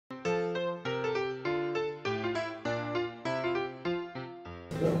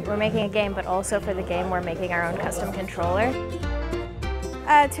We're making a game, but also for the game we're making our own custom controller.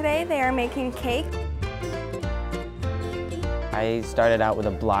 Today they are making cake. I started out with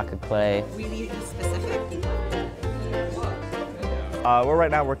a block of clay. Really specific. We're right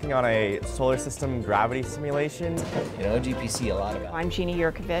now working on a solar system gravity simulation. You know, GPC a lot about. I'm Jeannie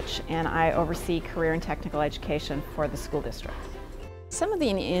Yurkovich, and I oversee career and technical education for the school district. Some of the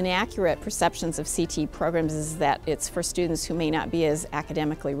inaccurate perceptions of CTE programs is that it's for students who may not be as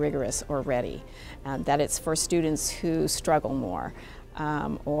academically rigorous or ready, that it's for students who struggle more,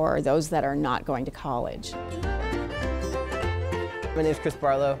 or those that are not going to college. My name is Chris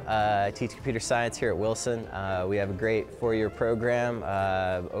Barlow. I teach computer science here at Wilson. We have a great four-year program,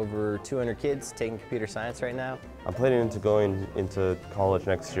 over 200 kids taking computer science right now. I'm planning to going into college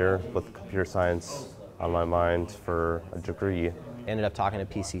next year with computer science on my mind for a degree. Ended up talking to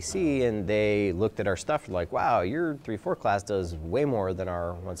PCC and they looked at our stuff like, wow, your 3-4 class does way more than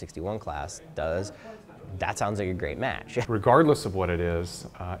our 161 class does. That sounds like a great match. Regardless of what it is,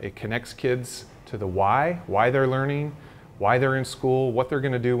 it connects kids to the why they're learning, why they're in school, what they're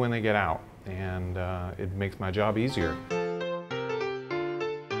going to do when they get out, and it makes my job easier.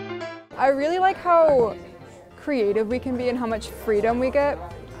 I really like how creative we can be and how much freedom we get.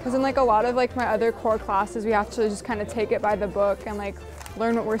 Because in a lot of my other core classes, we have to just kind of take it by the book and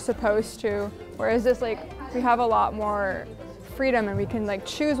learn what we're supposed to. Whereas this we have a lot more freedom and we can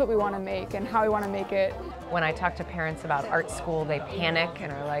choose what we want to make and how we want to make it. When I talk to parents about art school, they panic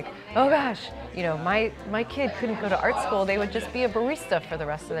and are like, oh gosh, you know, my kid couldn't go to art school, they would just be a barista for the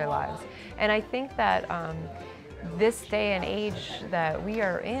rest of their lives. And I think that this day and age that we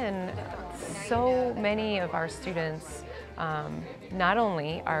are in, so many of our students not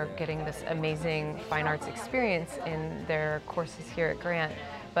only are getting this amazing fine arts experience in their courses here at Grant,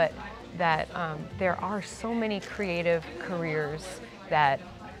 but that there are so many creative careers that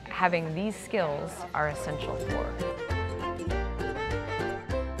having these skills are essential for.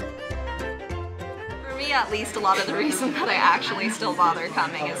 For me, at least, a lot of the reason that I actually still bother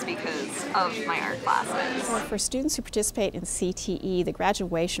coming is because of my art classes. For students who participate in CTE, the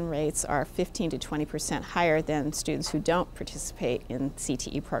graduation rates are 15 to 20% higher than students who don't participate in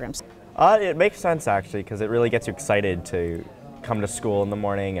CTE programs. It makes sense actually, because it really gets you excited to come to school in the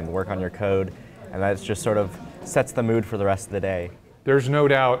morning and work on your code, and that just sort of sets the mood for the rest of the day. There's no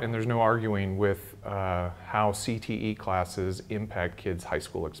doubt and there's no arguing with how CTE classes impact kids' high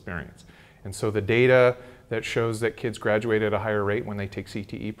school experience. And so the data that shows that kids graduate at a higher rate when they take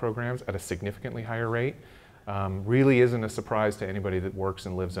CTE programs at a significantly higher rate really isn't a surprise to anybody that works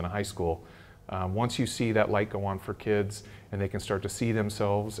and lives in a high school. Once you see that light go on for kids and they can start to see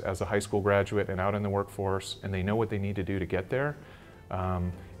themselves as a high school graduate and out in the workforce and they know what they need to do to get there,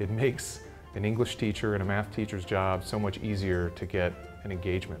 it makes an English teacher and a math teacher's job so much easier to get an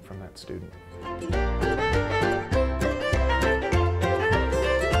engagement from that student.